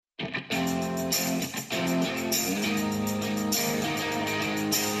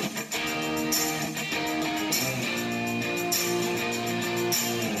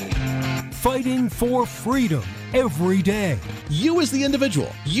Fighting for freedom every day. You as the individual,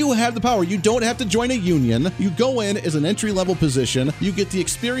 you have the power. You don't have to join a union. You go in as an entry-level position. You get the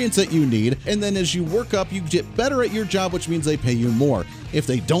experience that you need. And then as you work up, you get better at your job, which means they pay you more. If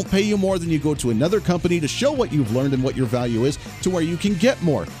they don't pay you more, then you go to another company to show what you've learned and what your value is to where you can get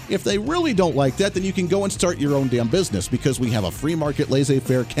more. If they really don't like that, then you can go and start your own damn business because we have a free market,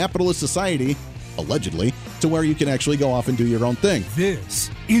 laissez-faire, capitalist society, allegedly, to where you can actually go off and do your own thing. This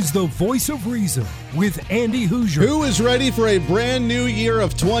is the Voice of Reason with Andy Hoosier. Who is ready for a brand new year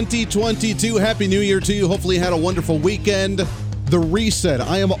of 2022? Happy New Year to you. Hopefully you had a wonderful weekend. The reset.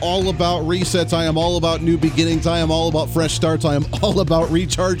 I am all about resets. I am all about new beginnings. I am all about fresh starts. I am all about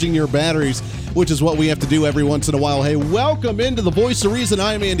recharging your batteries, which is what we have to do every once in a while. Hey, welcome into the Voice of Reason.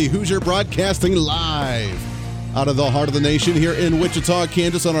 I'm Andy Hoosier, broadcasting live out of the heart of the nation here in Wichita,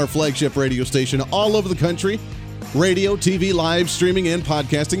 Kansas, on our flagship radio station all over the country. Radio, TV, live streaming, and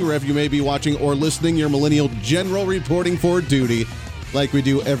podcasting, wherever you may be watching or listening. Your millennial general reporting for duty like we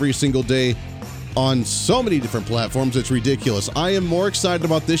do every single day on so many different platforms. It's ridiculous. I am more excited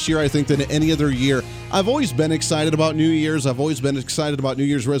about this year, I think, than any other year. I've always been excited about New Year's. I've always been excited about New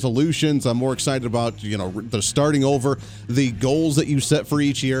Year's resolutions. I'm more excited about, the starting over, the goals that you set for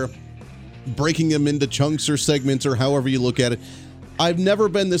each year, breaking them into chunks or segments or however you look at it. I've never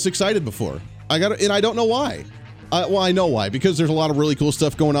been this excited before. And I don't know why. I know why, because there's a lot of really cool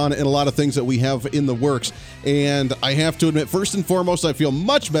stuff going on and a lot of things that we have in the works. And I have to admit, first and foremost, I feel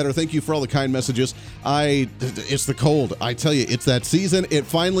much better. Thank you for all the kind messages. It's the cold. I tell you, it's that season. It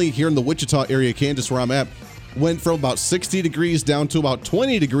finally, here in the Wichita area, Kansas, where I'm at, went from about 60 degrees down to about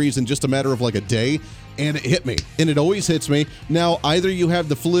 20 degrees in just a matter of like a day. And it hit me. And it always hits me. Now, either you have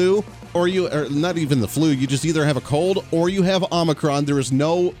the flu or not even the flu. You just either have a cold or you have Omicron. There is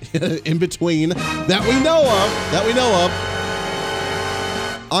no in between that we know of.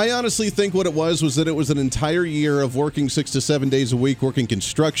 I honestly think what it was that it was an entire year of working 6 to 7 days a week, working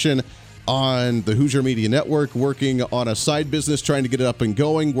construction on the Hoosier Media Network, working on a side business, trying to get it up and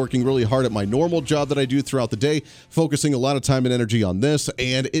going, working really hard at my normal job that I do throughout the day, focusing a lot of time and energy on this.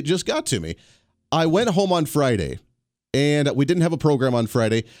 And it just got to me. I went home on Friday, and we didn't have a program on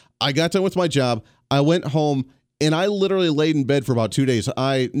Friday. I got done with my job. I went home, and I literally laid in bed for about 2 days.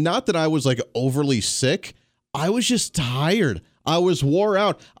 Not that I was like overly sick. I was just tired. I was wore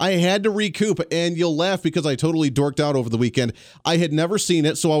out. I had to recoup, and you'll laugh because I totally dorked out over the weekend. I had never seen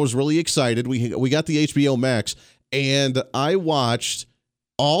it, so I was really excited. We got the HBO Max, and I watched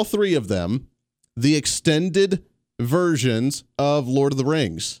all three of them, the extended versions of Lord of the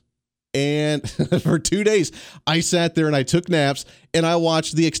Rings. And for 2 days, I sat there and I took naps and I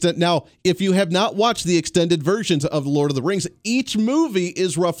watched the extent. Now, if you have not watched the extended versions of Lord of the Rings, each movie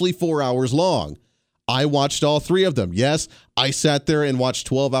is roughly 4 hours long. I watched all three of them. Yes, I sat there and watched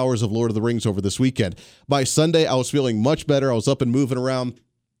 12 hours of Lord of the Rings over this weekend. By Sunday, I was feeling much better. I was up and moving around.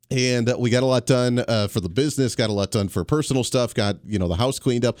 And we got a lot done for the business, got a lot done for personal stuff, got, the house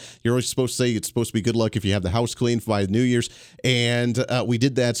cleaned up. You're always supposed to say it's supposed to be good luck if you have the house cleaned by New Year's. And we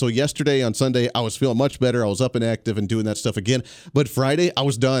did that. So yesterday on Sunday, I was feeling much better. I was up and active and doing that stuff again. But Friday, I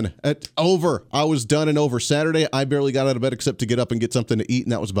was done. I was done and over. Saturday, I barely got out of bed except to get up and get something to eat.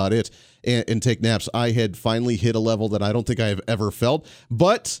 And that was about it. And take naps. I had finally hit a level that I don't think I have ever felt.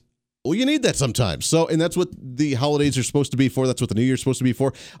 But well, you need that sometimes. So, and that's what the holidays are supposed to be for. That's what the New Year's supposed to be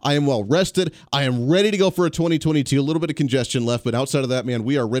for. I am well rested. I am ready to go for a 2022. A little bit of congestion left, but outside of that, man,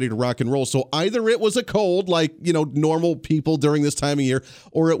 we are ready to rock and roll. So either it was a cold, like, normal people during this time of year,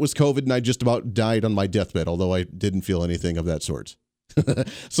 or it was COVID and I just about died on my deathbed, although I didn't feel anything of that sort.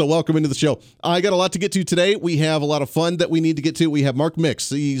 So welcome into the show. I got a lot to get to today. We have a lot of fun that we need to get to. We have Mark Mix.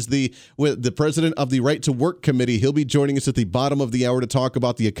 He's the president of the Right to Work Committee. He'll be joining us at the bottom of the hour to talk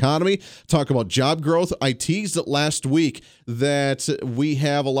about the economy, talk about job growth. I teased it last week that we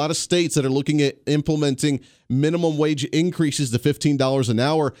have a lot of states that are looking at implementing minimum wage increases to $15 an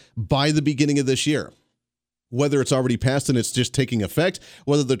hour by the beginning of this year. Whether it's already passed and it's just taking effect,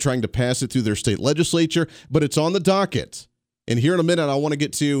 whether they're trying to pass it through their state legislature, but it's on the docket. And here in a minute, I want to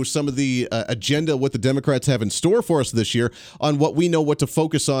get to some of the agenda, what the Democrats have in store for us this year on what we know what to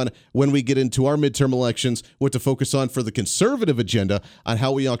focus on when we get into our midterm elections, what to focus on for the conservative agenda on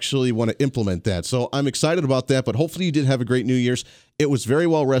how we actually want to implement that. So I'm excited about that, but hopefully you did have a great New Year's. It was very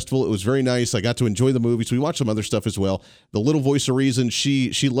well restful. It was very nice. I got to enjoy the movies. We watched some other stuff as well. The Little Voice of Reason,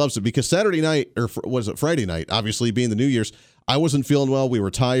 she loves it because Saturday night, or was it Friday night, obviously being the New Year's, I wasn't feeling well. We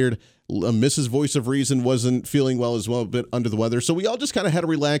were tired. Mrs. Voice of Reason wasn't feeling well as well, a bit under the weather. So we all just kind of had a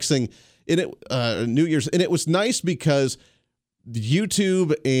relaxing New Year's, and it was nice because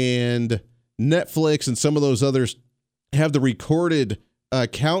YouTube and Netflix and some of those others have the recorded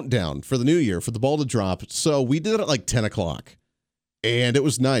countdown for the new year for the ball to drop. So we did it at like 10 o'clock. And it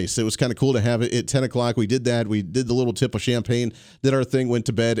was nice. It was kind of cool to have it at 10 o'clock. We did that. We did the little tip of champagne, did our thing, went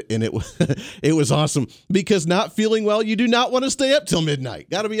to bed, and it was, it was awesome. Because not feeling well, you do not want to stay up till midnight.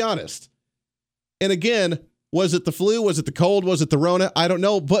 Got to be honest. And again, was it the flu? Was it the cold? Was it the Rona? I don't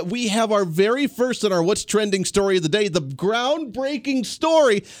know. But we have our very first in our What's Trending story of the day, the groundbreaking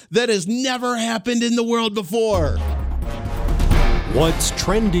story that has never happened in the world before. What's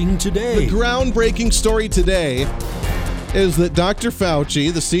trending today? The groundbreaking story today is that Dr.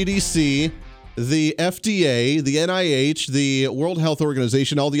 Fauci, the CDC, the FDA, the NIH, the World Health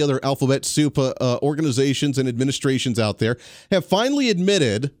Organization, all the other alphabet soup organizations and administrations out there have finally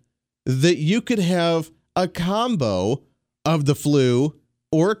admitted that you could have a combo of the flu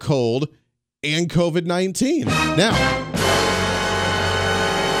or cold and COVID-19. Now,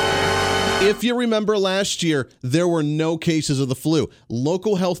 if you remember last year, there were no cases of the flu.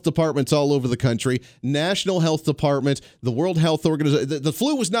 Local health departments all over the country, national health department, the World Health Organization, the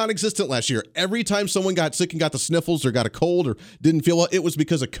flu was non-existent last year. Every time someone got sick and got the sniffles or got a cold or didn't feel well, it was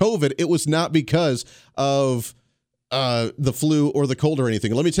because of COVID. It was not because of the flu or the cold or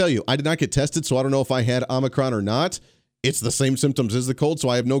anything. Let me tell you, I did not get tested, so I don't know if I had Omicron or not. It's the same symptoms as the cold, so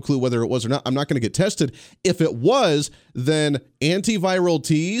I have no clue whether it was or not. I'm not going to get tested. If it was, then antiviral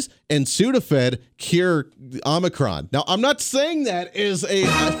teas and Sudafed cure Omicron. Now, I'm not saying that as a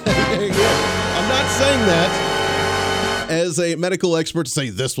I'm not saying that as a medical expert to say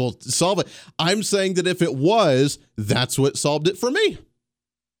this will solve it. I'm saying that if it was, that's what solved it for me.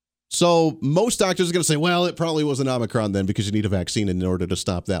 So most doctors are going to say, well, it probably wasn't Omicron then because you need a vaccine in order to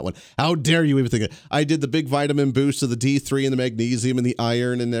stop that one. How dare you even think it? I did the big vitamin boost of the D3 and the magnesium and the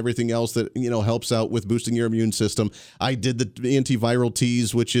iron and everything else that, helps out with boosting your immune system. I did the antiviral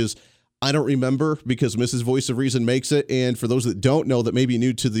teas, which is, I don't remember because Mrs. Voice of Reason makes it. And for those that don't know that may be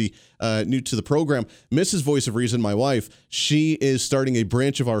new to the program, Mrs. Voice of Reason, my wife, she is starting a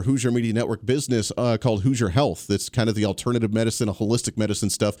branch of our Hoosier Media Network business called Hoosier Health. That's kind of the alternative medicine, a holistic medicine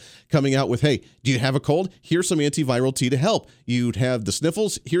stuff coming out with, hey, do you have a cold? Here's some antiviral tea to help. You'd have the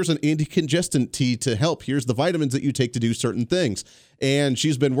sniffles. Here's an anticongestant tea to help. Here's the vitamins that you take to do certain things. And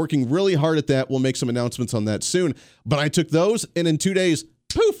she's been working really hard at that. We'll make some announcements on that soon. But I took those, and in 2 days,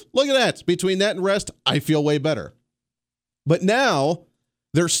 poof, look at that. Between that and rest, I feel way better. But now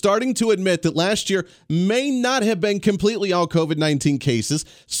they're starting to admit that last year may not have been completely all COVID-19 cases.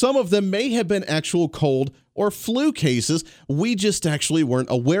 Some of them may have been actual cold or flu cases. We just actually weren't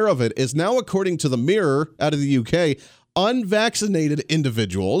aware of it. As now, according to the Mirror out of the UK, unvaccinated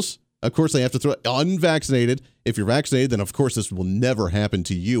individuals, of course, they have to throw unvaccinated. If you're vaccinated, then of course this will never happen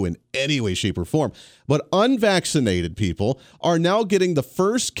to you in any way, shape, or form. But unvaccinated people are now getting the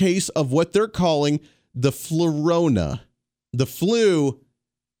first case of what they're calling the Flurona. The flu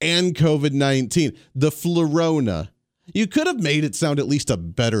and COVID-19. The Flurona. You could have made it sound at least a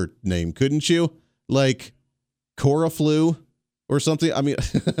better name, couldn't you? Like Coraflu or something. I mean,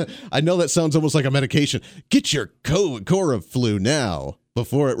 I know that sounds almost like a medication. Get your Coraflu now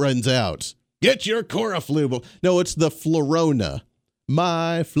before it runs out. Get your Coraflu. No, it's the Flurona.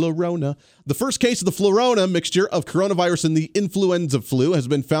 My Flurona. The first case of the Flurona mixture of coronavirus and the influenza flu has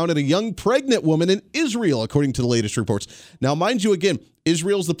been found in a young pregnant woman in Israel, according to the latest reports. Now, mind you, again,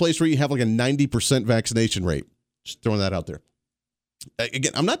 Israel's the place where you have like a 90% vaccination rate. Just throwing that out there.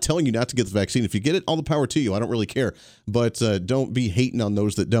 Again, I'm not telling you not to get the vaccine. If you get it, all the power to you. I don't really care. But don't be hating on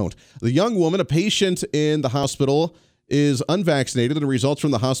those that don't. The young woman, a patient in the hospital, is unvaccinated, and the results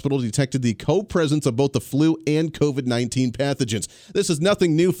from the hospital detected the co-presence of both the flu and COVID-19 pathogens. This is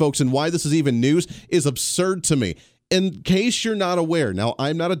nothing new, folks, and why this is even news is absurd to me. In case you're not aware, now,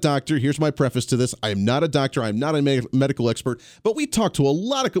 I'm not a doctor. Here's my preface to this. I'm not a doctor. I'm not a medical expert, but we talk to a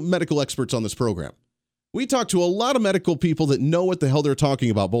lot of medical experts on this program. We talk to a lot of medical people that know what the hell they're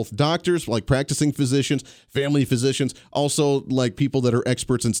talking about, both doctors, like practicing physicians, family physicians, also like people that are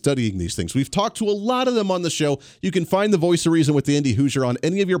experts in studying these things. We've talked to a lot of them on the show. You can find the Voice of Reason with the Andy Hoosier on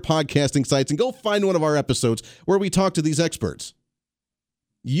any of your podcasting sites and go find one of our episodes where we talk to these experts.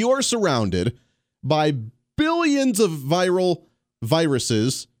 You are surrounded by billions of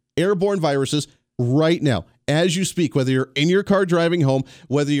viruses, airborne viruses, right now, as you speak, whether you're in your car driving home,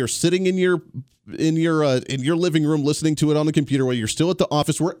 whether you're sitting in your living room listening to it on the computer, whether you're still at the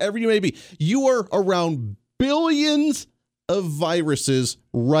office, wherever you may be, you are around billions of viruses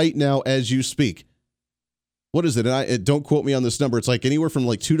right now as you speak. what is it? And don't quote me on this number. It's like anywhere from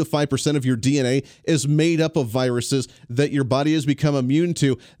like 2 to 5% of your DNA is made up of viruses that your body has become immune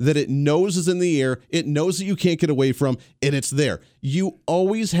to, that it knows is in the air, it knows that you can't get away from, and it's there. You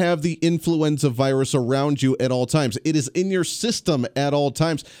always have the influenza virus around you at all times. It is in your system at all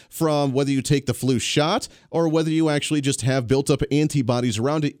times, from whether you take the flu shot or whether you actually just have built up antibodies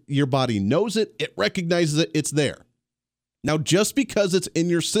around it. Your body knows it, it recognizes it, it's there. Now, just because it's in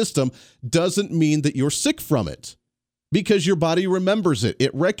your system doesn't mean that you're sick from it, because your body remembers it.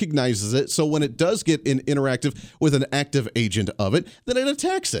 It recognizes it. So when it does get interactive with an active agent of it, then it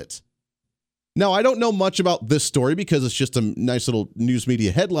attacks it. Now, I don't know much about this story because it's just a nice little news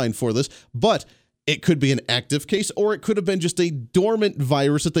media headline for this, but it could be an active case, or it could have been just a dormant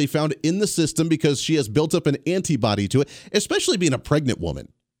virus that they found in the system because she has built up an antibody to it, especially being a pregnant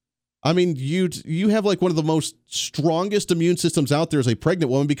woman. I mean, you have like one of the most strongest immune systems out there as a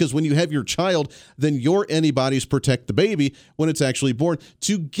pregnant woman, because when you have your child, then your antibodies protect the baby when it's actually born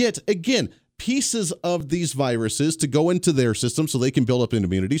to get, again, pieces of these viruses to go into their system so they can build up an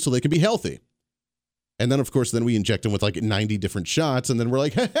immunity so they can be healthy. And then, of course, then we inject them with like 90 different shots, and then we're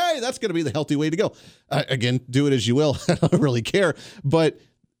like, hey, that's going to be the healthy way to go. Again, do it as you will. I don't really care. But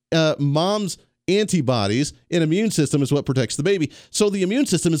mom's antibodies and immune system is what protects the baby. So the immune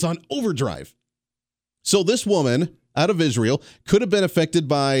system is on overdrive. So this woman out of Israel could have been affected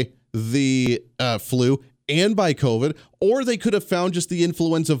by the flu and by COVID, or they could have found just the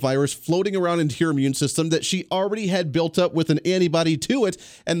influenza virus floating around into your immune system that she already had built up with an antibody to it,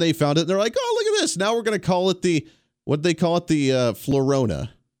 and they found it, and they're like, oh, look at this. Now we're going to call it the Florona.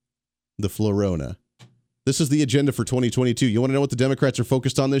 The Florona. This is the agenda for 2022. You want to know what the Democrats are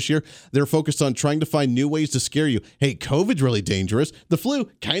focused on this year? They're focused on trying to find new ways to scare you. Hey, COVID's really dangerous. The flu,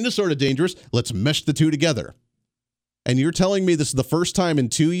 kind of sort of dangerous. Let's mesh the two together. And you're telling me this is the first time in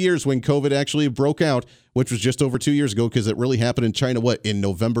 2 years when COVID actually broke out, which was just over 2 years ago, because it really happened in China, in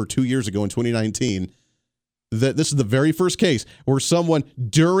November 2 years ago in 2019, that this is the very first case where someone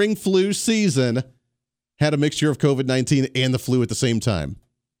during flu season had a mixture of COVID-19 and the flu at the same time.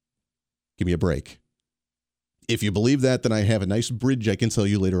 Give me a break. If you believe that, then I have a nice bridge I can tell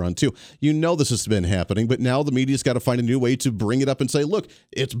you later on, too. You know this has been happening, but now the media's got to find a new way to bring it up and say, look,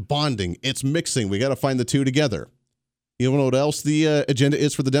 it's bonding, it's mixing. We got to find the two together. You know what else the agenda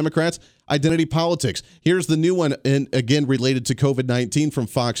is for the Democrats? Identity politics. Here's the new one, and again, related to COVID-19 from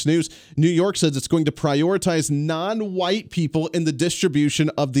Fox News. New York says it's going to prioritize non-white people in the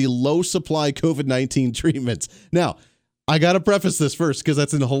distribution of the low-supply COVID-19 treatments. Now, I got to preface this first because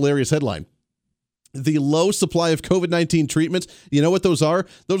that's in a hilarious headline. The low supply of COVID-19 treatments, you know what those are?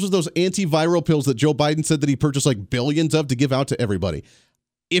 Those are those antiviral pills that Joe Biden said that he purchased like billions of to give out to everybody.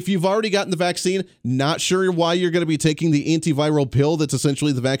 If you've already gotten the vaccine, not sure why you're going to be taking the antiviral pill that's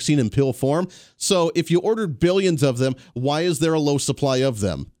essentially the vaccine in pill form. So if you ordered billions of them, why is there a low supply of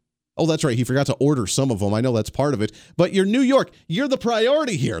them? Oh, that's right. He forgot to order some of them. I know that's part of it. But you're New York. You're the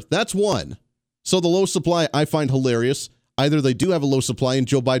priority here. That's one. So the low supply I find hilarious. Either they do have a low supply and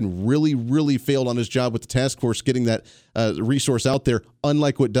Joe Biden really, really failed on his job with the task force getting that resource out there,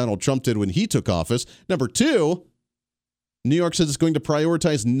 unlike what Donald Trump did when he took office. Number two, New York says it's going to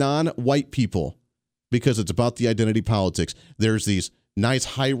prioritize non-white people because it's about the identity politics. There's these nice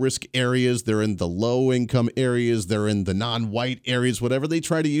high-risk areas. They're in the low-income areas. They're in the non-white areas, whatever they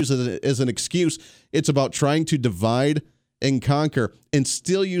try to use as an excuse. It's about trying to divide and conquer and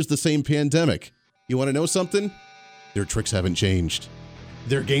still use the same pandemic. You want to know something? Their tricks haven't changed.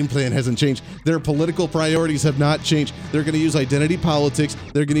 Their game plan hasn't changed. Their political priorities have not changed. They're going to use identity politics.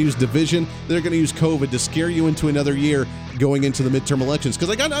 They're going to use division. They're going to use COVID to scare you into another year going into the midterm elections because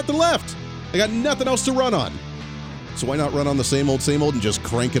I got nothing left. I got nothing else to run on. So why not run on the same old and just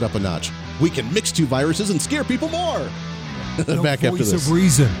crank it up a notch? We can mix two viruses and scare people more. Back after this. Voice of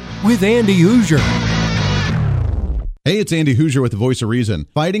Reason with Andy Hoosier. Hey, it's Andy Hoosier with the Voice of Reason.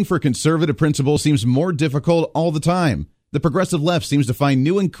 Fighting for conservative principles seems more difficult all the time. The progressive left seems to find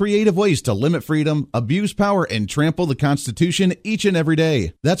new and creative ways to limit freedom, abuse power, and trample the Constitution each and every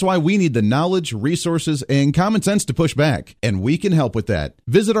day. That's why we need the knowledge, resources, and common sense to push back, and we can help with that.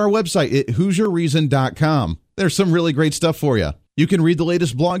 Visit our website at HoosierReason.com. There's some really great stuff for you. You can read the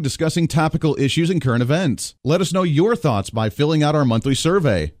latest blog discussing topical issues and current events. Let us know your thoughts by filling out our monthly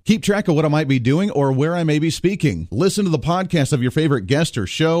survey. Keep track of what I might be doing or where I may be speaking. Listen to the podcast of your favorite guest or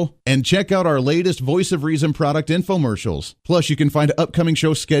show, and check out our latest Voice of Reason product infomercials. Plus, you can find upcoming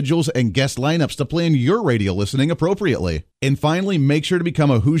show schedules and guest lineups to plan your radio listening appropriately. And finally, make sure to become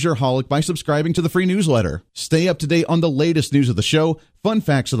a Hoosier-holic by subscribing to the free newsletter. Stay up to date on the latest news of the show, fun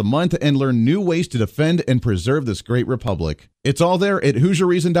facts of the month, and learn new ways to defend and preserve this great republic. It's all there at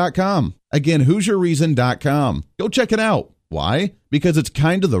HoosierReason.com. Again, HoosierReason.com. Go check it out. Why? Because it's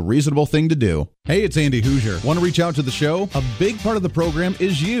kind of the reasonable thing to do. Hey, it's Andy Hoosier. Want to reach out to the show? A big part of the program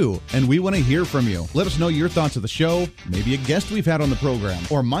is you, and we want to hear from you. Let us know your thoughts of the show, maybe a guest we've had on the program,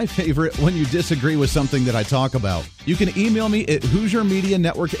 or my favorite, when you disagree with something that I talk about. You can email me at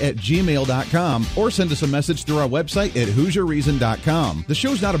HoosierMediaNetwork@gmail.com or send us a message through our website at HoosierReason.com. The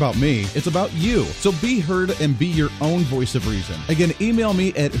show's not about me, it's about you. So be heard and be your own voice of reason. Again, email me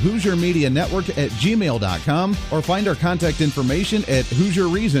at HoosierMediaNetwork@gmail.com or find our contact information at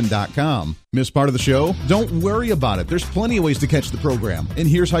HoosierReason.com. Miss part of the show? Don't worry about it. There's plenty of ways to catch the program, and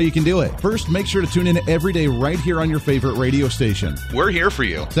here's how you can do it. First, make sure to tune in every day right here on your favorite radio station. We're here for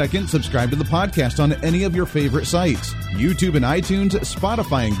you. Second, subscribe to the podcast on any of your favorite sites. YouTube and iTunes,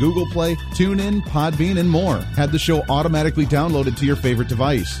 Spotify and Google Play, TuneIn, Podbean, and more. Have the show automatically downloaded to your favorite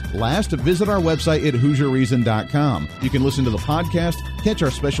device. Last, visit our website at HoosierReason.com. You can listen to the podcast, catch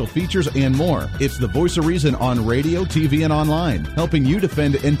our special features, and more. It's the voice of reason on radio, TV, and online, helping you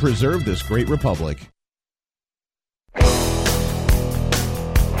defend and preserve this great republic.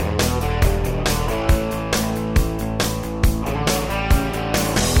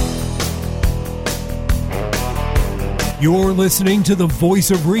 You're listening to the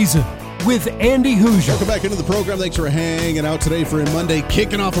Voice of Reason with Andy Hoosier. Welcome back into the program. Thanks for hanging out today for a Monday,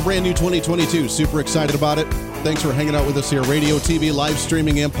 kicking off a brand new 2022. Super excited about it. Thanks for hanging out with us here. Radio, TV, live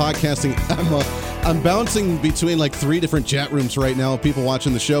streaming, and podcasting. I'm bouncing between like 3 different chat rooms right now. People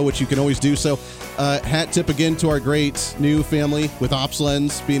watching the show, which you can always do so. Hat tip again to our great new family with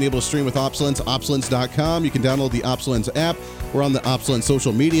OpsLens, being able to stream with OpsLens, OpsLens.com. You can download the OpsLens app. We're on the OpsLens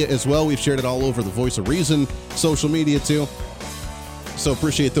social media as well. We've shared it all over the Voice of Reason social media too. So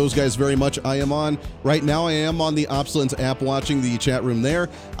appreciate those guys very much. Right now I am on the OpsLens app watching the chat room there.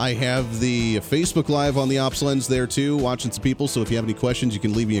 I have the Facebook Live on the OpsLens there too, watching some people. So if you have any questions, you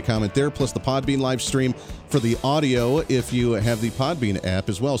can leave me a comment there. Plus the Podbean live stream for the audio if you have the Podbean app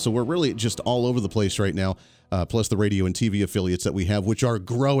as well. So we're really just all over the place right now. Plus the radio and TV affiliates that we have, which are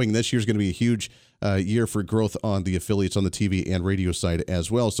growing. This year's going to be a huge year for growth on the affiliates on the TV and radio side as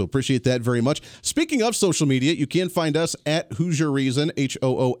well. So appreciate that very much. Speaking of social media, you can find us at Hoosier Reason,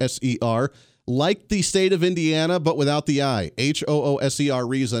 HOOSER, like the state of Indiana, but without the I, HOOSER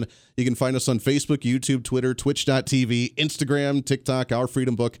Reason. You can find us on Facebook, YouTube, Twitter, Twitch.tv, Instagram, TikTok,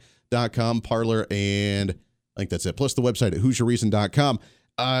 OurFreedomBook.com, Parler, and I think that's it. Plus the website at HoosierReason.com.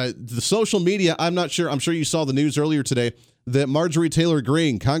 The social media, I'm not sure. I'm sure you saw the news earlier today that Marjorie Taylor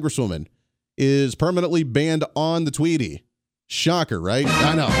Greene, Congresswoman, is permanently banned on the Tweety. Shocker, right?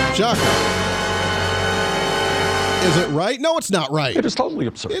 I know. Shocker. Is it right? No, it's not right. It is totally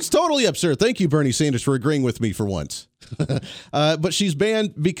absurd. It's totally absurd. Thank you, Bernie Sanders, for agreeing with me for once. But she's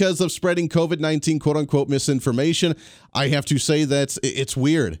banned because of spreading COVID-19 quote-unquote misinformation. I have to say that it's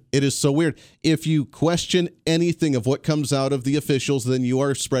weird. It is so weird. If you question anything of what comes out of the officials, then you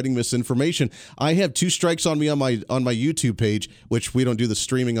are spreading misinformation. I have 2 strikes on me on my YouTube page, which we don't do the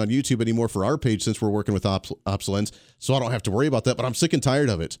streaming on YouTube anymore for our page since we're working with OpsLens, so I don't have to worry about that, but I'm sick and tired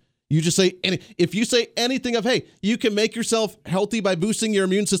of it. You just say, if you say anything of, hey, you can make yourself healthy by boosting your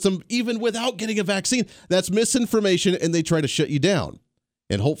immune system even without getting a vaccine, that's misinformation, and they try to shut you down.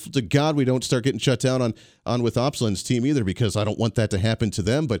 And hopefully to God we don't start getting shut down on with OpsLens team either, because I don't want that to happen to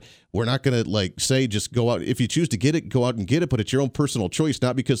them. But we're not going to say just go out. If you choose to get it, go out and get it, but it's your own personal choice,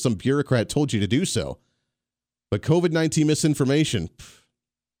 not because some bureaucrat told you to do so. But COVID-19 misinformation,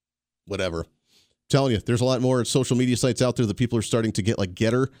 whatever. I'm telling you, there's a lot more social media sites out there that people are starting to get, like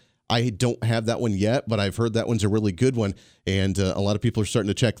Getter. I don't have that one yet, but I've heard that one's a really good one, and a lot of people are starting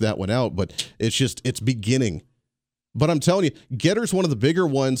to check that one out, but it's beginning. But I'm telling you, Getter's one of the bigger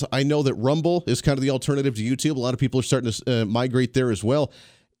ones. I know that Rumble is kind of the alternative to YouTube. A lot of people are starting to migrate there as well.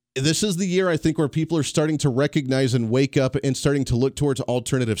 This is the year, I think, where people are starting to recognize and wake up and starting to look towards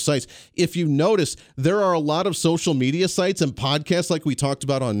alternative sites. If you notice, there are a lot of social media sites and podcasts like we talked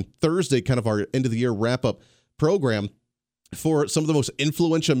about on Thursday, kind of our end-of-the-year wrap-up program, for some of the most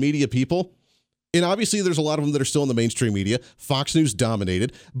influential media people. And obviously there's a lot of them that are still in the mainstream media. Fox News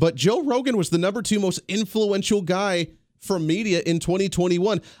dominated, but Joe Rogan was the number 2 most influential guy from media in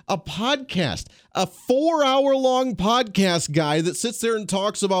 2021. A podcast, a 4-hour-long podcast guy that sits there and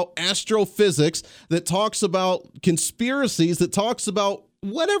talks about astrophysics, that talks about conspiracies, that talks about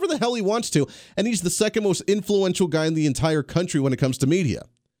whatever the hell he wants to. And he's the second most influential guy in the entire country when it comes to media.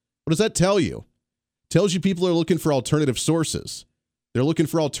 What does that tell you? Tells you people are looking for alternative sources. They're looking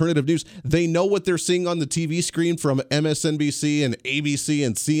for alternative news. They know what they're seeing on the TV screen from MSNBC and ABC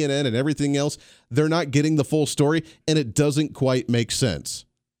and CNN and everything else. They're not getting the full story, and it doesn't quite make sense.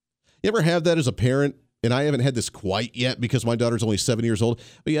 You ever have that as a parent? And I haven't had this quite yet because my daughter's only 7 years old.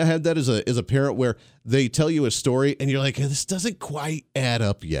 But yeah, I had that as a parent where they tell you a story and you're like, this doesn't quite add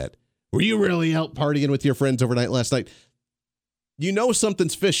up yet. Were you really out partying with your friends overnight last night? You know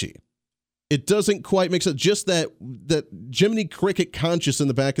something's fishy. It doesn't quite make sense. Just that Jiminy Cricket conscious in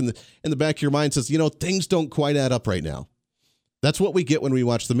the back of your mind says, things don't quite add up right now. That's what we get when we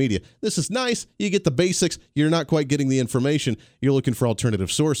watch the media. This is nice. You get the basics. You're not quite getting the information. You're looking for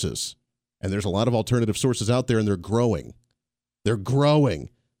alternative sources. And there's a lot of alternative sources out there, and they're growing. They're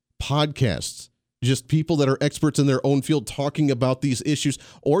growing. Podcasts, just people that are experts in their own field talking about these issues,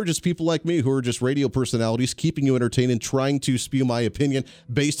 or just people like me who are just radio personalities keeping you entertained and trying to spew my opinion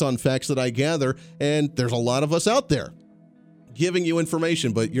based on facts that I gather. And there's a lot of us out there giving you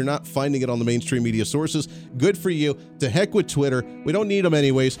information, but you're not finding it on the mainstream media sources. Good for you. To heck with Twitter. We don't need them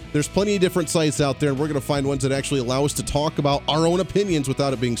anyways. There's plenty of different sites out there, and we're going to find ones that actually allow us to talk about our own opinions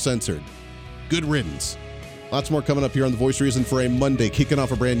without it being censored. Good riddance. Lots more coming up here on The Voice of Reason for a Monday, kicking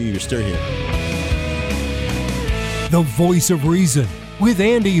off a brand new year. Stay here. The Voice of Reason with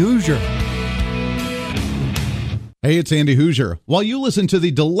Andy Hoosier. Hey, it's Andy Hoosier. While you listen to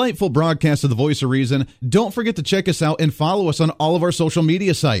the delightful broadcast of The Voice of Reason, don't forget to check us out and follow us on all of our social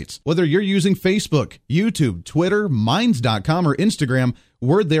media sites. Whether you're using Facebook, YouTube, Twitter, Minds.com, or Instagram,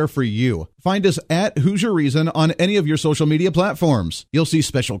 we're there for you. Find us at Hoosier Reason on any of your social media platforms. You'll see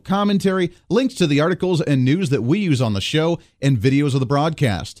special commentary, links to the articles and news that we use on the show, and videos of the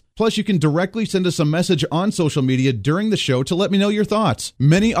broadcast. Plus, you can directly send us a message on social media during the show to let me know your thoughts.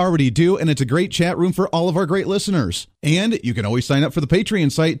 Many already do, and it's a great chat room for all of our great listeners. And you can always sign up for the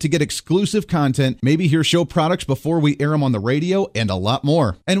Patreon site to get exclusive content, maybe hear show products before we air them on the radio, and a lot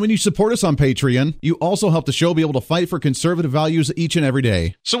more. And when you support us on Patreon, you also help the show be able to fight for conservative values each and every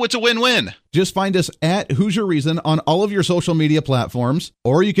day. So it's a win-win. Just find us at Hoosier Reason on all of your social media platforms,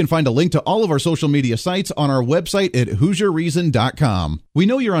 or you can find a link to all of our social media sites on our website at HoosierReason.com. We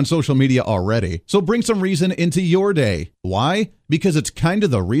know you're on social media already, so bring some reason into your day. Why? Because it's kind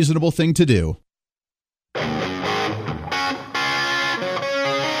of the reasonable thing to do.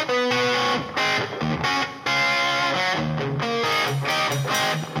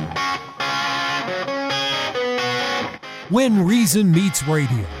 When Reason Meets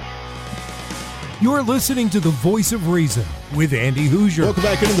Radio. You're listening to The Voice of Reason with Andy Hoosier. Welcome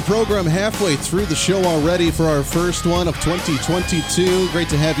back into the program, halfway through the show already for our first one of 2022. Great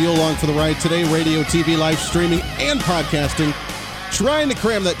to have you along for the ride today. Radio, TV, live streaming, and podcasting. Trying to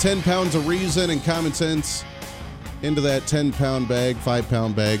cram that 10 pounds of reason and common sense into that 10-pound bag,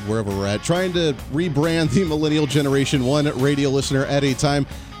 5-pound bag, wherever we're at. Trying to rebrand the millennial generation, one radio listener at a time.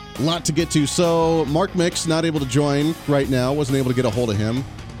 A lot to get to. So Mark Mix, not able to join right now. Wasn't able to get a hold of him.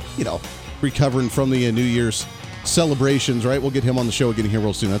 Recovering from the New Year's celebrations, right? We'll get him on the show again here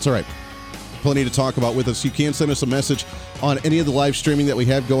real soon. That's all right. Plenty to talk about with us. You can send us a message on any of the live streaming that we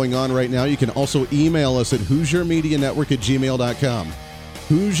have going on right now. You can also email us at HoosierMediaNetwork@gmail.com.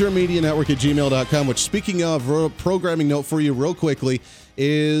 HoosierMediaNetwork@gmail.com, which, speaking of, programming note for you real quickly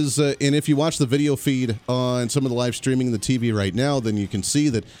is, and if you watch the video feed on some of the live streaming in the TV right now, then you can see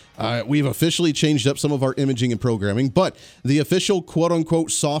that we've officially changed up some of our imaging and programming, but the official quote-unquote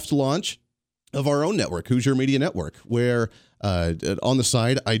soft launch of our own network, Hoosier Media Network, where on the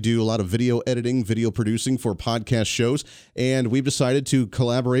side, I do a lot of video editing, video producing for podcast shows, and we've decided to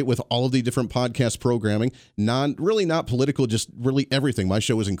collaborate with all of the different podcast programming, not political, just really everything. My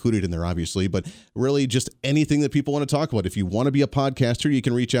show is included in there, obviously, but really just anything that people want to talk about. If you want to be a podcaster, you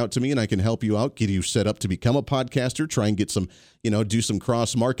can reach out to me, and I can help you out, get you set up to become a podcaster, try and get some, do some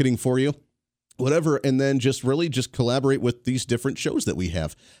cross-marketing for you. Whatever, and then just collaborate with these different shows that we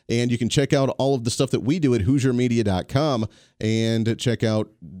have. And you can check out all of the stuff that we do at HoosierMedia.com and check out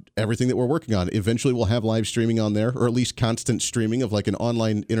everything that we're working on. Eventually, we'll have live streaming on there, or at least constant streaming of like an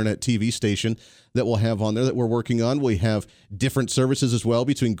online internet TV station that we'll have on there that we're working on. We have different services as well,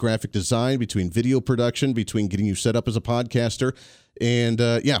 between graphic design, between video production, between getting you set up as a podcaster. And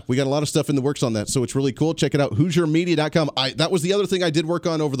we got a lot of stuff in the works on that. So it's really cool. Check it out, HoosierMedia.com. That was the other thing I did work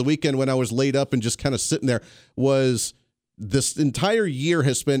on over the weekend when I was laid up and just kind of sitting there, was this entire year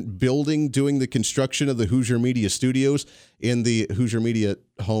has spent doing the construction of the Hoosier Media Studios in the Hoosier Media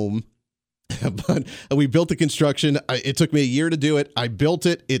home. But we built the construction. It took me a year to do it. I built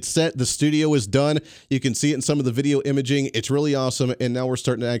it. It's set. The studio is done. You can see it in some of the video imaging. It's really awesome. And now we're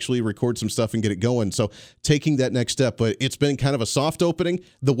starting to actually record some stuff and get it going. So taking that next step. But it's been kind of a soft opening.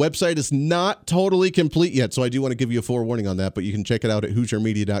 The website is not totally complete yet. So I do want to give you a forewarning on that. But you can check it out at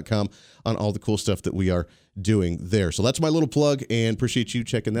HoosierMedia.com on all the cool stuff that we are doing there. So that's my little plug, and appreciate you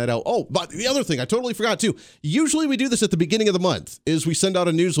checking that out. Oh, but the other thing I totally forgot too. Usually we do this at the beginning of the month, is we send out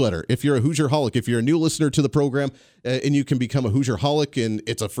a newsletter. If you're a Hoosierholic, if you're a new listener to the program, and you can become a Hoosierholic, and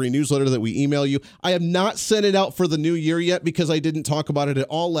it's a free newsletter that we email you. I have not sent it out for the new year yet because I didn't talk about it at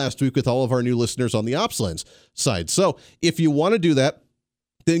all last week with all of our new listeners on the OpsLens side. So if you want to do that,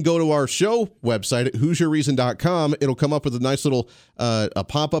 then go to our show website at HoosierReason.com. It'll come up with a nice little a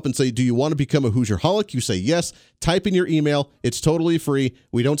pop-up and say, do you want to become a Hoosierholic? You say yes. Type in your email. It's totally free.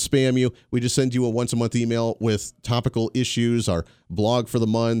 We don't spam you. We just send you a once-a-month email with topical issues, our blog for the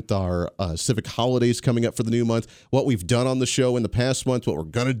month, our civic holidays coming up for the new month, what we've done on the show in the past month, what we're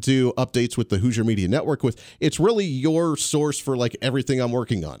going to do, updates with the Hoosier Media Network with. It's really your source for like everything I'm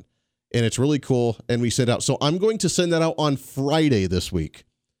working on. And it's really cool. And we send out. So I'm going to send that out on Friday this week.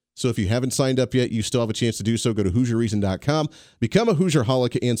 So if you haven't signed up yet, you still have a chance to do so. Go to HoosierReason.com, become a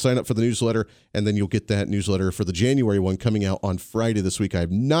Hoosierholic, and sign up for the newsletter, and then you'll get that newsletter for the January one coming out on Friday this week. I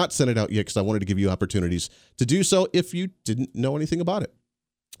have not sent it out yet because I wanted to give you opportunities to do so if you didn't know anything about it.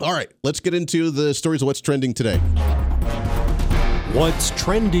 All right, let's get into the stories of what's trending today. What's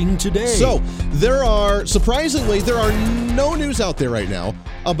trending today? So surprisingly, there are no news out there right now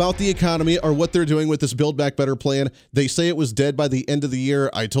about the economy or what they're doing with this Build Back Better plan. They say it was dead by the end of the year.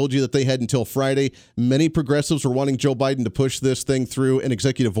 I told you that they had until Friday. Many progressives were wanting Joe Biden to push this thing through an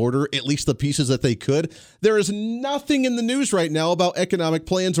executive order, at least the pieces that they could. There is nothing in the news right now about economic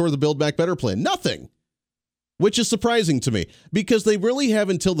plans or the Build Back Better plan. Nothing. Which is surprising to me because they really have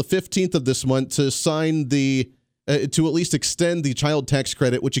until the 15th of this month to sign to at least extend the child tax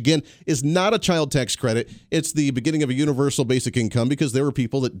credit, which again is not a child tax credit. It's the beginning of a universal basic income because there were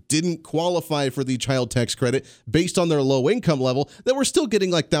people that didn't qualify for the child tax credit based on their low income level that were still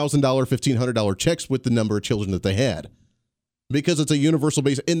getting like $1,000, $1,500 checks with the number of children that they had because it's a universal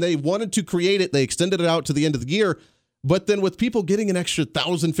basic. And they wanted to create it. They extended it out to the end of the year. But then with people getting an extra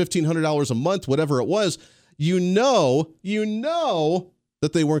 $1,000, $1,500 a month, whatever it was, you know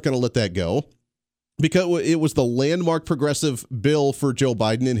that they weren't going to let that go. Because it was the landmark progressive bill for Joe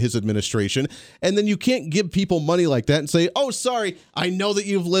Biden and his administration. And then you can't give people money like that and say, oh, sorry, I know that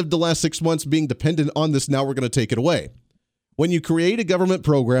you've lived the last 6 months being dependent on this. Now we're going to take it away. When you create a government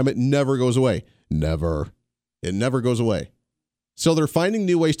program, it never goes away. Never. It never goes away. So they're finding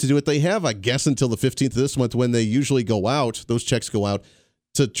new ways to do it. They have, I guess, until the 15th of this month when they usually go out, those checks go out,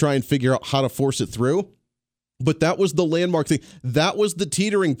 to try and figure out how to force it through. But that was the landmark thing. That was the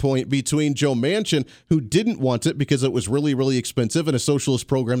teetering point between Joe Manchin, who didn't want it because it was really, really expensive in a socialist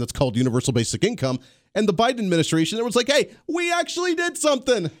program that's called Universal Basic Income, and the Biden administration that was like, hey, we actually did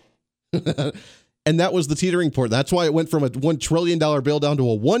something. And that was the teetering point. That's why it went from a $1 trillion bill down to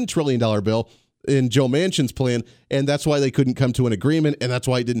a $1 trillion bill in Joe Manchin's plan, and that's why they couldn't come to an agreement, and that's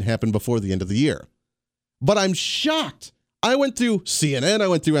why it didn't happen before the end of the year. But I'm shocked. I went through CNN, I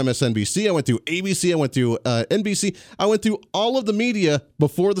went through MSNBC, I went through ABC, I went through NBC. I went through all of the media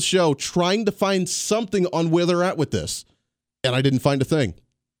before the show trying to find something on where they're at with this. And I didn't find a thing.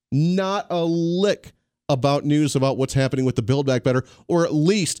 Not a lick about news about what's happening with the Build Back Better, or at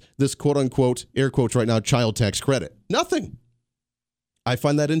least this quote unquote, air quotes right now, child tax credit. Nothing. I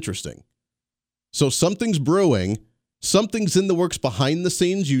find that interesting. So something's brewing. Something's in the works behind the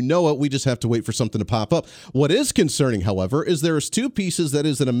scenes. You know it. We just have to wait for something to pop up. What is concerning, however, is there's two pieces that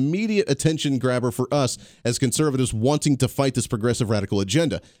is an immediate attention grabber for us as conservatives wanting to fight this progressive radical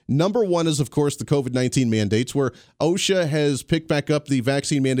agenda. Number one is, of course, the COVID-19 mandates, where OSHA has picked back up the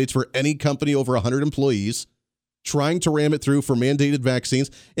vaccine mandates for any company over 100 employees, trying to ram it through for mandated vaccines.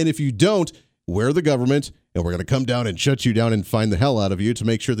 And if you don't, we're the government, and we're going to come down and shut you down and fine the hell out of you to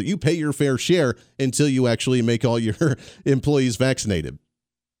make sure that you pay your fair share until you actually make all your employees vaccinated.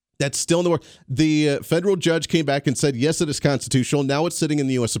 That's still in the works. The federal judge came back and said, yes, it is constitutional. Now it's sitting in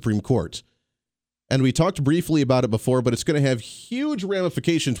the U.S. Supreme Court. And we talked briefly about it before, but it's going to have huge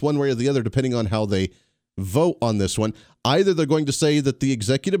ramifications one way or the other, depending on how they vote on this one. Either they're going to say that the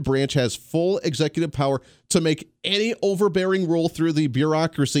executive branch has full executive power to make any overbearing rule through the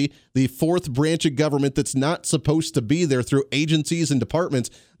bureaucracy, the fourth branch of government that's not supposed to be there, through agencies and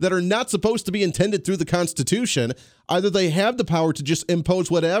departments that are not supposed to be intended through the Constitution. Either they have the power to just impose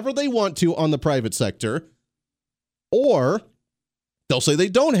whatever they want to on the private sector, or they'll say they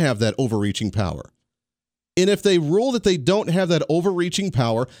don't have that overreaching power. And if they rule that they don't have that overreaching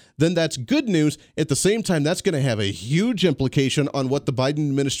power, then that's good news. At the same time, that's going to have a huge implication on what the Biden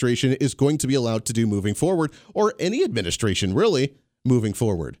administration is going to be allowed to do moving forward, or any administration really moving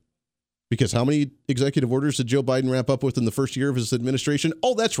forward. Because how many executive orders did Joe Biden wrap up with in the first year of his administration?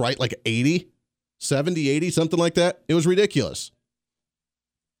 Oh, that's right, like 80, 70, 80, something like that. It was ridiculous.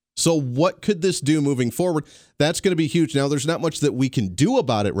 So what could this do moving forward? That's going to be huge. Now, there's not much that we can do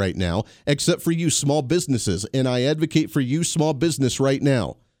about it right now, except for you small businesses. And I advocate for you small business right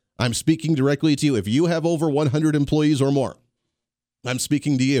now. I'm speaking directly to you. If you have over 100 employees or more, I'm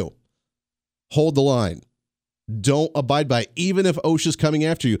speaking to you. Hold the line. Don't abide by, even if OSHA's coming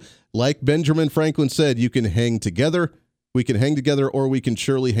after you. Like Benjamin Franklin said, you can hang together. We can hang together, or we can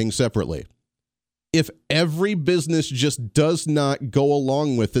surely hang separately. If every business just does not go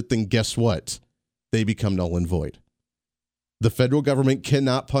along with it, then guess what? They become null and void. The federal government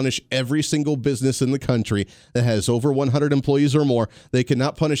cannot punish every single business in the country that has over 100 employees or more. They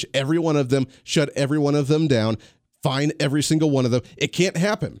cannot punish every one of them, shut every one of them down, fine every single one of them. It can't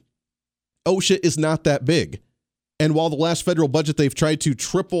happen. OSHA is not that big. And while the last federal budget, they've tried to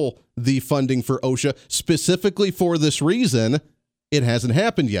triple the funding for OSHA specifically for this reason, it hasn't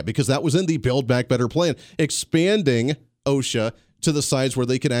happened yet, because that was in the Build Back Better plan, expanding OSHA to the size where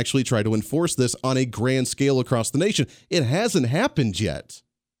they can actually try to enforce this on a grand scale across the nation. It hasn't happened yet.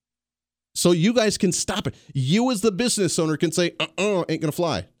 So you guys can stop it. You as the business owner can say, ain't going to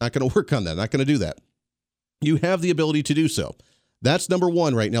fly. Not going to work on that. Not going to do that. You have the ability to do so. That's number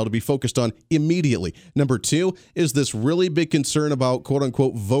one right now to be focused on immediately. Number two is this really big concern about quote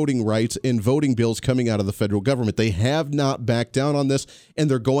unquote voting rights and voting bills coming out of the federal government. They have not backed down on this,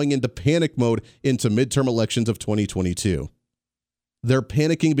 and they're going into panic mode into midterm elections of 2022. They're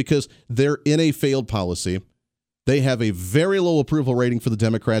panicking because they're in a failed policy. They have a very low approval rating for the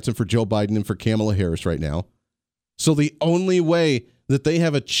Democrats and for Joe Biden and for Kamala Harris right now. So the only way that they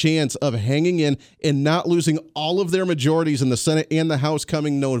have a chance of hanging in and not losing all of their majorities in the Senate and the House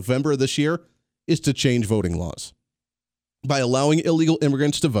coming November of this year is to change voting laws. By allowing illegal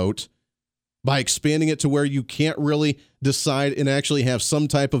immigrants to vote, by expanding it to where you can't really decide and actually have some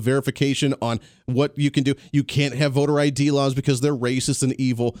type of verification on what you can do. You can't have voter ID laws because they're racist and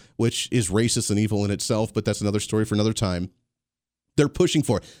evil, which is racist and evil in itself, but that's another story for another time. They're pushing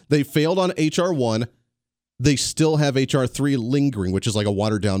for it. They failed on H.R. 1. They still have H.R. 3 lingering, which is like a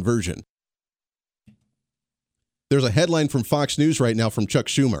watered-down version. There's a headline from Fox News right now from Chuck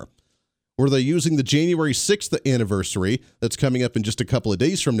Schumer, where they're using the January 6th anniversary that's coming up in just a couple of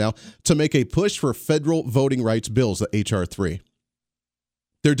days from now to make a push for federal voting rights bills, the H.R. 3.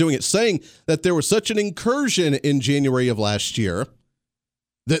 They're doing it saying that there was such an incursion in January of last year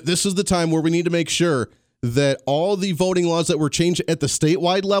that this is the time where we need to make sure that all the voting laws that were changed at the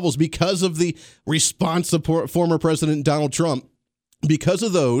statewide levels because of the response of former President Donald Trump, because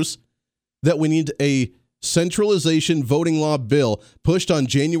of those, that we need a centralization voting law bill pushed on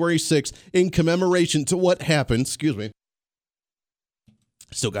January 6th in commemoration to what happened. Excuse me.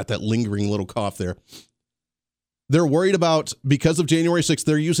 Still got that lingering little cough there. They're worried about, because of January 6th,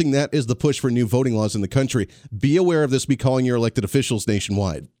 they're using that as the push for new voting laws in the country. Be aware of this. Be calling your elected officials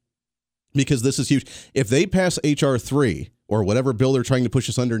nationwide, because this is huge. If they pass H.R. 3 or whatever bill they're trying to push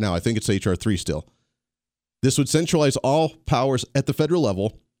us under now, I think it's H.R. 3 still, this would centralize all powers at the federal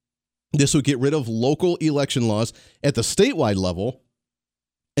level. This would get rid of local election laws at the statewide level,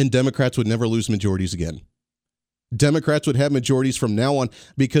 and Democrats would never lose majorities again. Democrats would have majorities from now on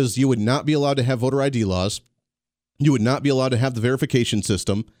because you would not be allowed to have voter ID laws. You would not be allowed to have the verification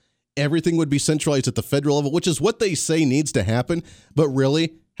system. Everything would be centralized at the federal level, which is what they say needs to happen. But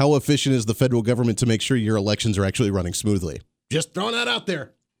really, how efficient is the federal government to make sure your elections are actually running smoothly? Just throwing that out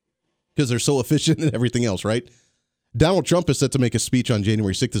there, because they're so efficient in everything else, right? Donald Trump is set to make a speech on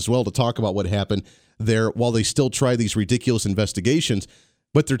January 6th as well to talk about what happened there while they still try these ridiculous investigations,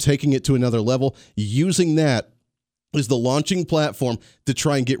 but they're taking it to another level, using that as the launching platform to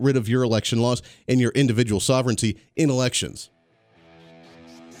try and get rid of your election laws and your individual sovereignty in elections.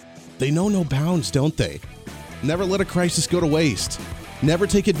 They know no bounds, don't they? Never let a crisis go to waste. Never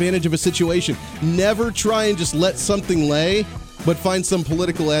take advantage of a situation. Never try and just let something lay, but find some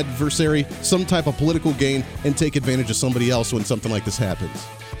political adversary, some type of political gain, and take advantage of somebody else when something like this happens.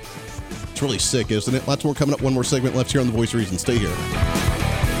 It's really sick, isn't it? Lots more coming up. One more segment left here on The Voice of Reason. Stay here.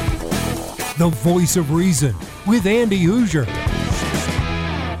 The Voice of Reason with Andy Hoosier.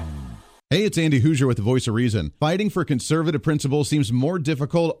 Hey, it's Andy Hoosier with The Voice of Reason. Fighting for conservative principles seems more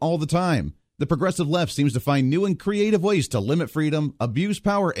difficult all the time. The progressive left seems to find new and creative ways to limit freedom, abuse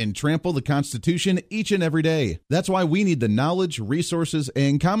power, and trample the Constitution each and every day. That's why we need the knowledge, resources,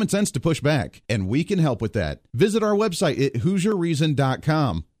 and common sense to push back, and we can help with that. Visit our website at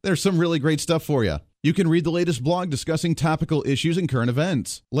HoosierReason.com. There's some really great stuff for you. You can read the latest blog discussing topical issues and current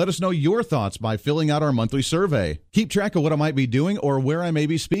events. Let us know your thoughts by filling out our monthly survey. Keep track of what I might be doing or where I may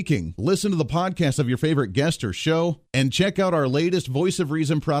be speaking. Listen to the podcast of your favorite guest or show, and check out our latest Voice of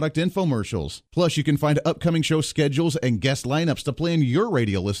Reason product infomercials. Plus, you can find upcoming show schedules and guest lineups to plan your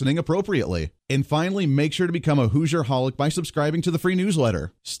radio listening appropriately. And finally, make sure to become a Hoosier-holic by subscribing to the free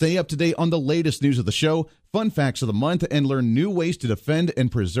newsletter. Stay up to date on the latest news of the show, fun facts of the month, and learn new ways to defend and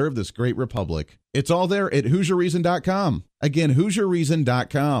preserve this great republic. It's all there at HoosierReason.com. Again,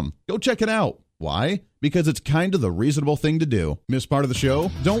 HoosierReason.com. Go check it out. Why? Because it's kind of the reasonable thing to do. Miss part of the show?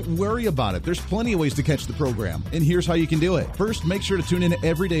 Don't worry about it. There's plenty of ways to catch the program, and here's how you can do it. First, make sure to tune in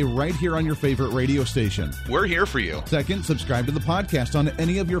every day right here on your favorite radio station. We're here for you. Second, subscribe to the podcast on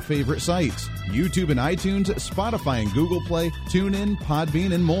any of your favorite sites. YouTube and iTunes, Spotify and Google Play, TuneIn,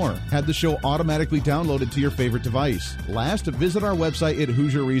 Podbean, and more. Have the show automatically downloaded to your favorite device. Last, visit our website at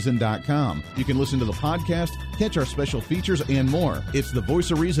HoosierReason.com. You can listen to the podcast, catch our special features, and more. It's the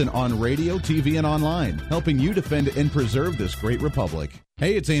Voice of Reason on radio, TV, and online, helping you defend and preserve this great republic.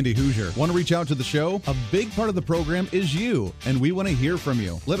 Hey, it's Andy Hoosier. Want to reach out to the show? A big part of the program is you, and we want to hear from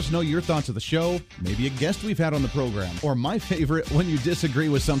you. Let us know your thoughts of the show, maybe a guest we've had on the program, or my favorite, when you disagree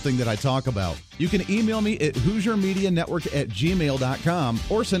with something that I talk about. You can email me at HoosierMediaNetwork@gmail.com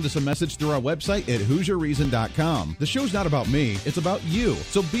or send us a message through our website at HoosierReason.com. The show's not about me, it's about you.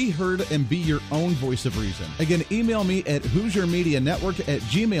 So be heard and be your own voice of reason. Again, email me at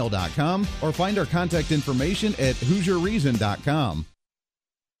HoosierMediaNetwork@gmail.com or find our contact information at HoosierReason.com.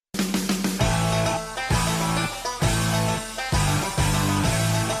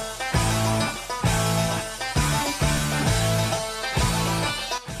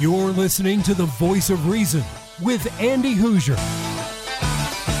 You're listening to the Voice of Reason with Andy Hoosier.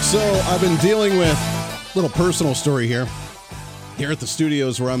 So I've been dealing with a little personal story here. Here at the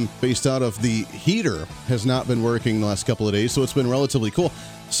studios where I'm based out of, the heater has not been working the last couple of days, so it's been relatively cool.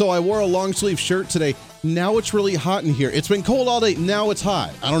 So I wore a long sleeve shirt today. Now it's really hot in here. It's been cold all day. Now it's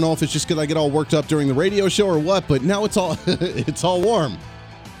hot. I don't know if it's just because I get all worked up during the radio show or what, but now it's all it's all warm.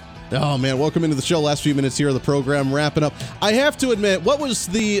 Oh, man, welcome into the show. Last few minutes here of the program, wrapping up. I have to admit, what was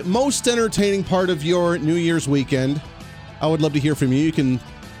the most entertaining part of your New Year's weekend? I would love to hear from you. You can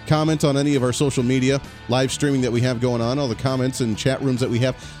comment on any of our social media, live streaming that we have going on, all the comments and chat rooms that we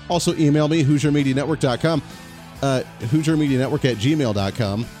have. Also, email me, HoosierMediaNetwork.com,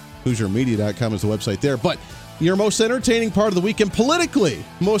 HoosierMediaNetwork@gmail.com. HoosierMedia.com is the website there. But your most entertaining part of the weekend, politically,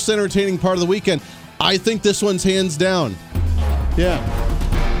 most entertaining part of the weekend, I think this one's hands down. Yeah.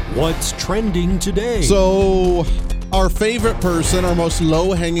 What's trending today? So, our favorite person, our most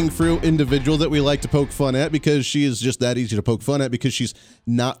low-hanging fruit individual that we like to poke fun at because she is just that easy to poke fun at because she's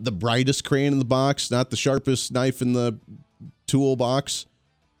not the brightest crayon in the box, not the sharpest knife in the toolbox.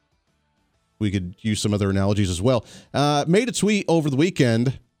 We could use some other analogies as well. Made a tweet over the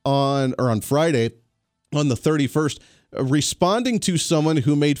weekend on Friday on the 31st, responding to someone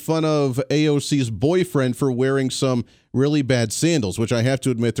who made fun of AOC's boyfriend for wearing some really bad sandals, which I have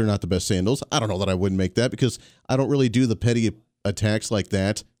to admit they're not the best sandals. I don't know that I wouldn't make that because I don't really do the petty attacks like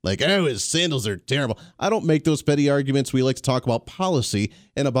that. Like, oh, his sandals are terrible. I don't make those petty arguments. We like to talk about policy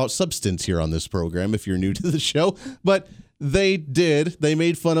and about substance here on this program if you're new to the show. But they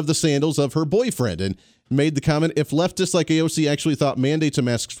made fun of the sandals of her boyfriend and made the comment, if leftists like AOC actually thought mandates and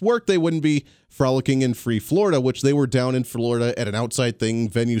masks work, they wouldn't be frolicking in free Florida, which they were down in Florida at an outside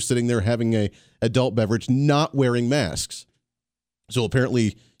venue, sitting there having a adult beverage, not wearing masks. So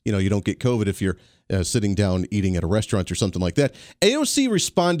apparently, you don't get COVID if you're sitting down eating at a restaurant or something like that. AOC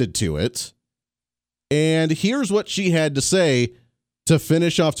responded to it, and here's what she had to say to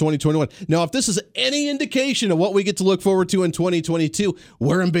finish off 2021. Now, if this is any indication of what we get to look forward to in 2022,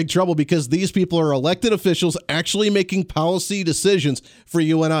 we're in big trouble because these people are elected officials actually making policy decisions for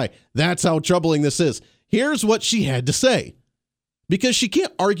you and I. That's how troubling this is. Here's what she had to say. Because she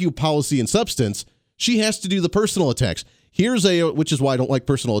can't argue policy and substance, she has to do the personal attacks. Which is why I don't like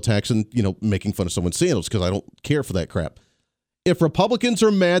personal attacks and, making fun of someone's sandals, because I don't care for that crap. If Republicans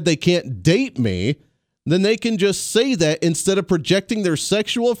are mad they can't date me, then they can just say that instead of projecting their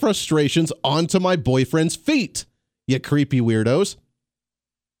sexual frustrations onto my boyfriend's feet, you creepy weirdos.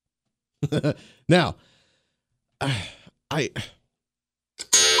 Now, I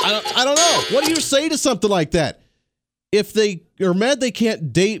don't know. What do you say to something like that? If they are mad they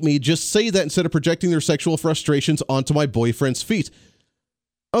can't date me, just say that instead of projecting their sexual frustrations onto my boyfriend's feet.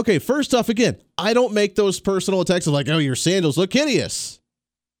 Okay, first off, again, I don't make those personal attacks of like, oh, your sandals look hideous.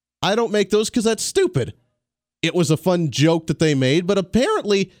 I don't make those because that's stupid. It was a fun joke that they made, but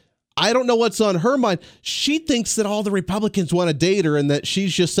apparently, I don't know what's on her mind. She thinks that all the Republicans want to date her and that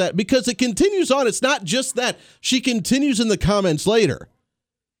she's just that, because it continues on. It's not just that. She continues in the comments later.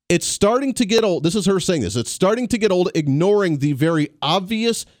 It's starting to get old. This is her saying this. It's starting to get old, ignoring the very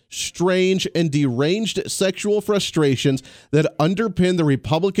obvious, strange, and deranged sexual frustrations that underpin the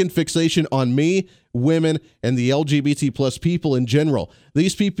Republican fixation on me, women, and the LGBT plus people in general.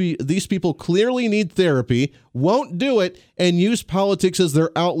 These people clearly need therapy, won't do it, and use politics as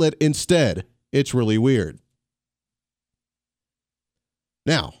their outlet instead. It's really weird.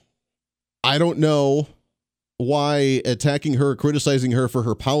 Now, I don't know why attacking her, criticizing her for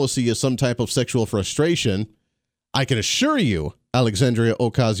her policy is some type of sexual frustration. I can assure you, Alexandria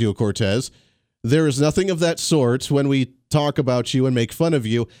Ocasio-Cortez, there is nothing of that sort when we talk about you and make fun of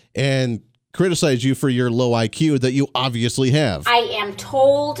you and criticize you for your low IQ that you obviously have. I am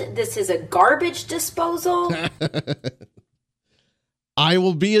told this is a garbage disposal. I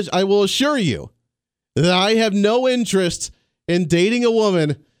will assure you that I have no interest in dating a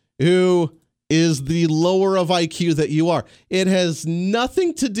woman who is the lower of IQ that you are. It has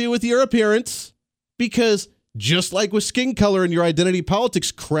nothing to do with your appearance, because just like with skin color and your identity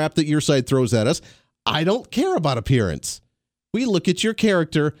politics crap that your side throws at us, I don't care about appearance. We look at your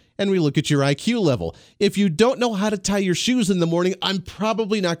character and we look at your IQ level. If you don't know how to tie your shoes in the morning, I'm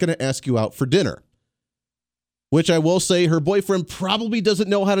probably not going to ask you out for dinner. Which I will say, her boyfriend probably doesn't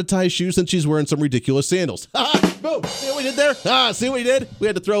know how to tie shoes and she's wearing some ridiculous sandals. Boom! See what we did there? See what we did? We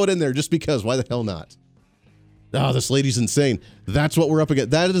had to throw it in there just because. Why the hell not? Oh, this lady's insane. That's what we're up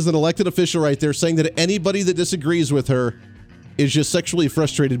against. That is an elected official right there saying that anybody that disagrees with her is just sexually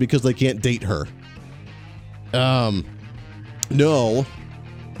frustrated because they can't date her. No.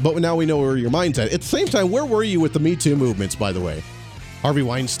 But now we know where your mind's at. At the same time, where were you with the Me Too movements, by the way? Harvey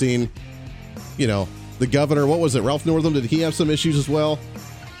Weinstein, the governor, what was it? Ralph Northam, did he have some issues as well?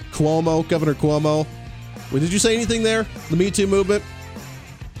 Governor Cuomo. Well, did you say anything there? The Me Too movement?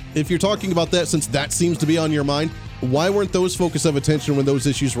 If you're talking about that, since that seems to be on your mind, why weren't those focus of attention when those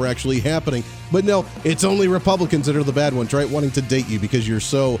issues were actually happening? But no, it's only Republicans that are the bad ones, right? Wanting to date you because you're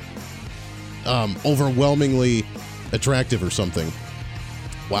so overwhelmingly attractive or something.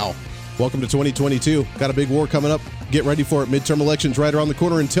 Wow. Welcome to 2022. Got a big war coming up. Get ready for it. Midterm elections right around the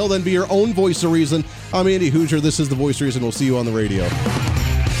corner. Until then, be your own voice of reason. I'm Andy Hoosier. This is The Voice of Reason. We'll see you on the radio.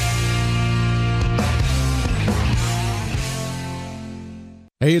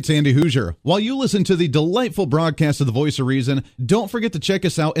 Hey, it's Andy Hoosier. While you listen to the delightful broadcast of The Voice of Reason, don't forget to check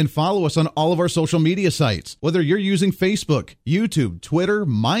us out and follow us on all of our social media sites. Whether you're using Facebook, YouTube, Twitter,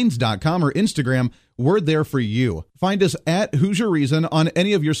 Minds.com, or Instagram, we're there for you. Find us at Hoosier Reason on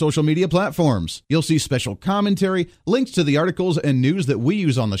any of your social media platforms. You'll see special commentary, links to the articles and news that we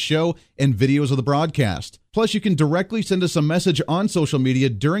use on the show, and videos of the broadcast. Plus, you can directly send us a message on social media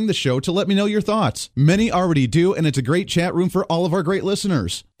during the show to let me know your thoughts. Many already do, and it's a great chat room for all of our great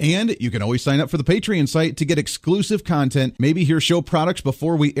listeners. And you can always sign up for the Patreon site to get exclusive content, maybe hear show products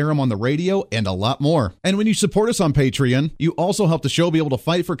before we air them on the radio, and a lot more. And when you support us on Patreon, you also help the show be able to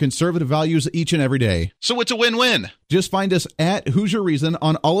fight for conservative values each and every day. So it's a win-win. Just find us at Hoosier Reason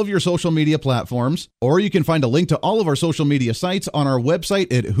on all of your social media platforms, or you can find a link to all of our social media sites on our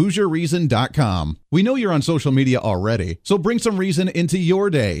website at HoosierReason.com. We know you're on social media already, so bring some reason into your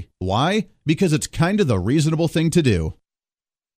day. Why? Because it's kind of the reasonable thing to do.